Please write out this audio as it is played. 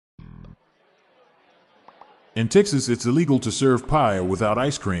In Texas, it's illegal to serve pie without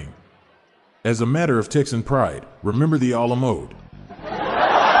ice cream. As a matter of Texan pride, remember the a la mode.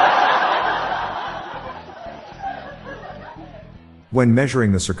 When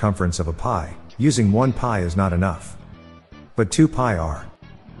measuring the circumference of a pie, using one pie is not enough. But two pie are.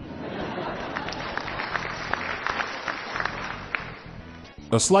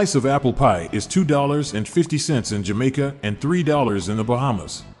 A slice of apple pie is $2.50 in Jamaica and $3 in the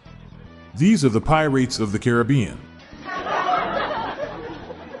Bahamas. These are the pie rates of the Caribbean.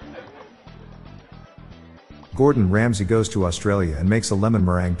 Gordon Ramsay goes to Australia and makes a lemon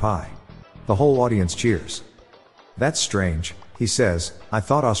meringue pie. The whole audience cheers. That's strange, he says, I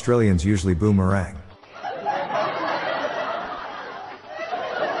thought Australians usually boo meringue.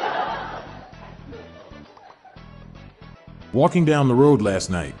 Walking down the road last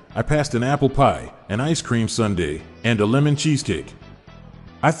night, I passed an apple pie, an ice cream sundae, and a lemon cheesecake.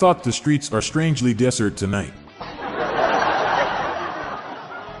 I thought the streets are strangely desert tonight.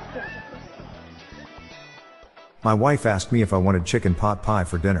 My wife asked me if I wanted chicken pot pie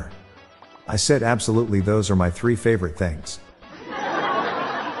for dinner. I said absolutely, those are my 3 favorite things.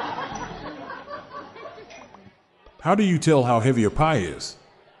 How do you tell how heavy a pie is?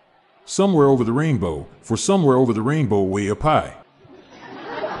 Somewhere over the rainbow, for somewhere over the rainbow weigh a pie.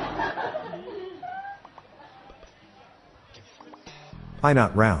 Pie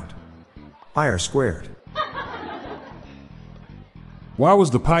not round. Pie are squared. Why was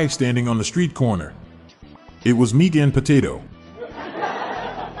the pie standing on the street corner? It was meat and potato.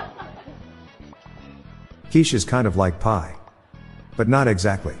 Quiche is kind of like pie. But not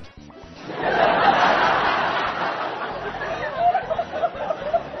exactly.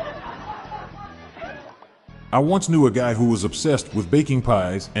 I once knew a guy who was obsessed with baking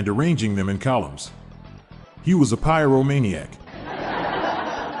pies and arranging them in columns. He was a pyromaniac.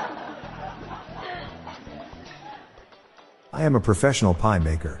 I am a professional pie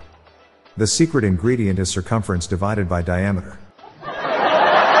maker. The secret ingredient is circumference divided by diameter.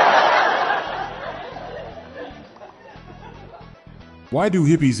 Why do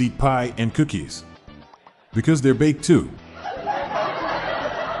hippies eat pie and cookies? Because they're baked too.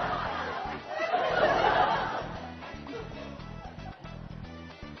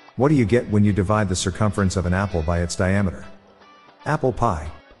 What do you get when you divide the circumference of an apple by its diameter? Apple pie.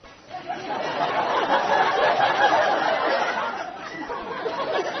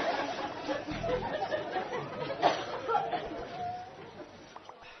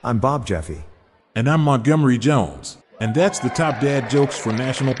 I'm Bob Jeffy. And I'm Montgomery Jones. And that's the top dad jokes for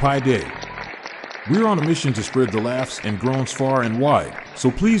National Pie Day. We're on a mission to spread the laughs and groans far and wide, so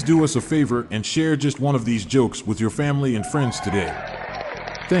please do us a favor and share just one of these jokes with your family and friends today.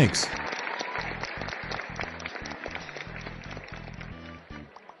 Thanks.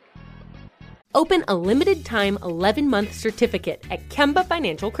 Open a limited-time 11-month certificate at Kemba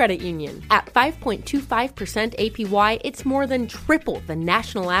Financial Credit Union. At 5.25% APY, it's more than triple the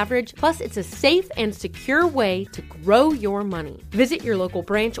national average, plus it's a safe and secure way to grow your money. Visit your local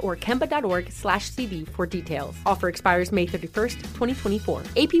branch or kemba.org/CD for details. Offer expires May 31st, 2024.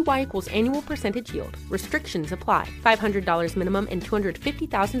 APY equals annual percentage yield. Restrictions apply. $500 minimum and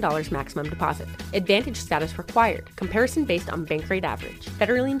 $250,000 maximum deposit. Advantage status required. Comparison based on bank rate average.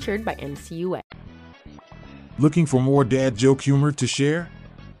 Federally insured by NCUA. Looking for more dad joke humor to share?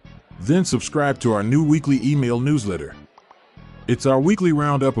 Then subscribe to our new weekly email newsletter. It's our weekly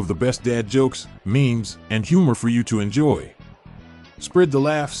roundup of the best dad jokes, memes, and humor for you to enjoy. Spread the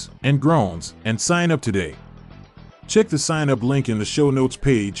laughs and groans and sign up today. Check the sign up link in the show notes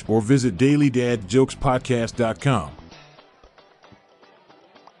page or visit dailydadjokespodcast.com.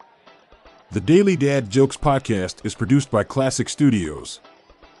 The Daily Dad Jokes Podcast is produced by Classic Studios.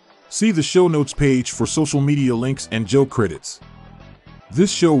 See the show notes page for social media links and joke credits.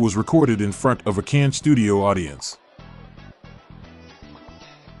 This show was recorded in front of a canned studio audience.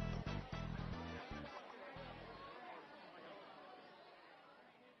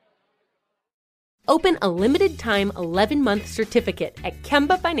 Open a limited-time 11-month certificate at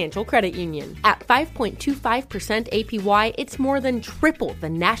Kemba Financial Credit Union. At 5.25% APY, it's more than triple the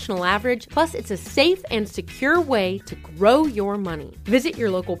national average, plus it's a safe and secure way to grow your money. Visit your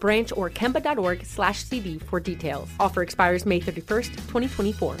local branch or kemba.org/CD for details. Offer expires May 31st,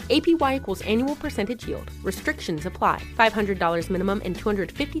 2024. APY equals annual percentage yield. Restrictions apply. $500 minimum and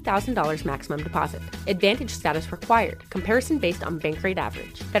 $250,000 maximum deposit. Advantage status required. Comparison based on bank rate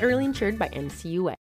average. Federally insured by NCUA.